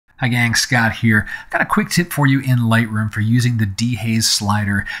Hi gang, Scott here. Got a quick tip for you in Lightroom for using the Dehaze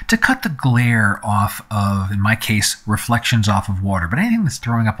slider to cut the glare off of, in my case, reflections off of water, but anything that's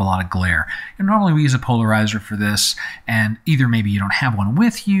throwing up a lot of glare. And normally we use a polarizer for this, and either maybe you don't have one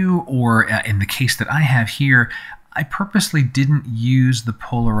with you, or in the case that I have here, I purposely didn't use the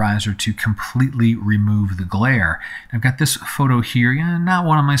polarizer to completely remove the glare. I've got this photo here, not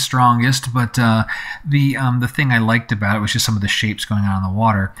one of my strongest, but the thing I liked about it was just some of the shapes going on in the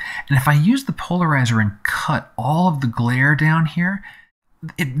water. And if I use the polarizer and cut all of the glare down here,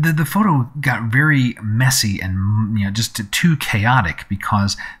 the photo got very messy and just too chaotic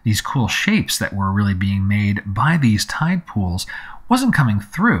because these cool shapes that were really being made by these tide pools wasn't coming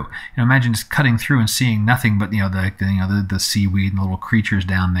through. Imagine just cutting through and seeing nothing but the seaweed and the little creatures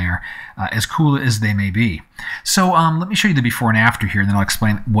down there, as cool as they may be. So let me show you the before and after here, and then I'll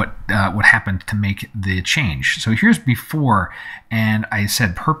explain what happened to make the change. So here's before, and I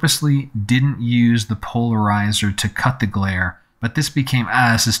said purposely didn't use the polarizer to cut the glare. But this became,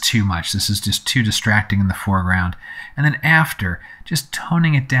 this is too much. This is just too distracting in the foreground. And then after, just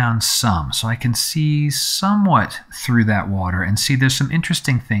toning it down some so I can see somewhat through that water and see there's some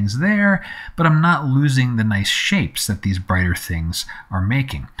interesting things there, but I'm not losing the nice shapes that these brighter things are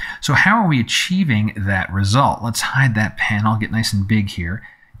making. So how are we achieving that result? Let's hide that panel, get nice and big here,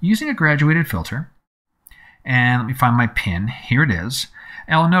 using a graduated filter. And let me find my pin. Here it is.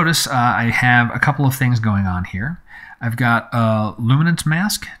 And I'll notice I have a couple of things going on here. I've got a luminance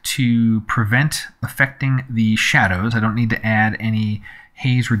mask to prevent affecting the shadows. I don't need to add any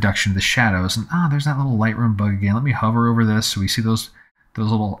haze reduction to the shadows. And there's that little Lightroom bug again. Let me hover over this so we see those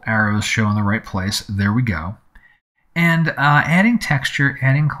little arrows show in the right place. There we go. And adding texture,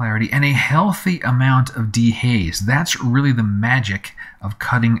 adding clarity, and a healthy amount of dehaze. That's really the magic of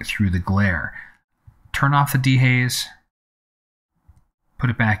cutting through the glare. Turn off the dehaze,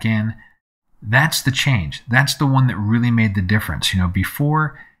 put it back in. That's the change. That's the one that really made the difference.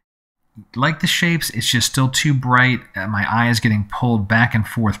 Before, like the shapes, it's just still too bright. My eye is getting pulled back and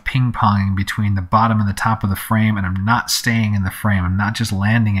forth, ping-ponging between the bottom and the top of the frame, and I'm not staying in the frame. I'm not just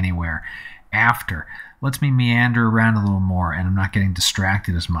landing anywhere. After lets me meander around a little more, and I'm not getting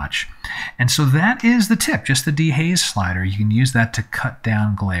distracted as much. And so that is the tip, just the Dehaze slider. You can use that to cut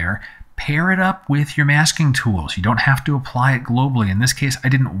down glare. Pair it up with your masking tools. You don't have to apply it globally. In this case, I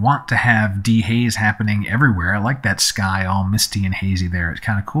didn't want to have dehaze happening everywhere. I like that sky all misty and hazy there. It's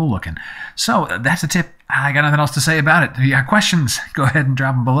kind of cool looking. So that's a tip. I got nothing else to say about it. If you got questions, go ahead and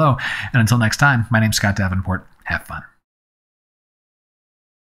drop them below. And until next time, my name's Scott Davenport. Have fun.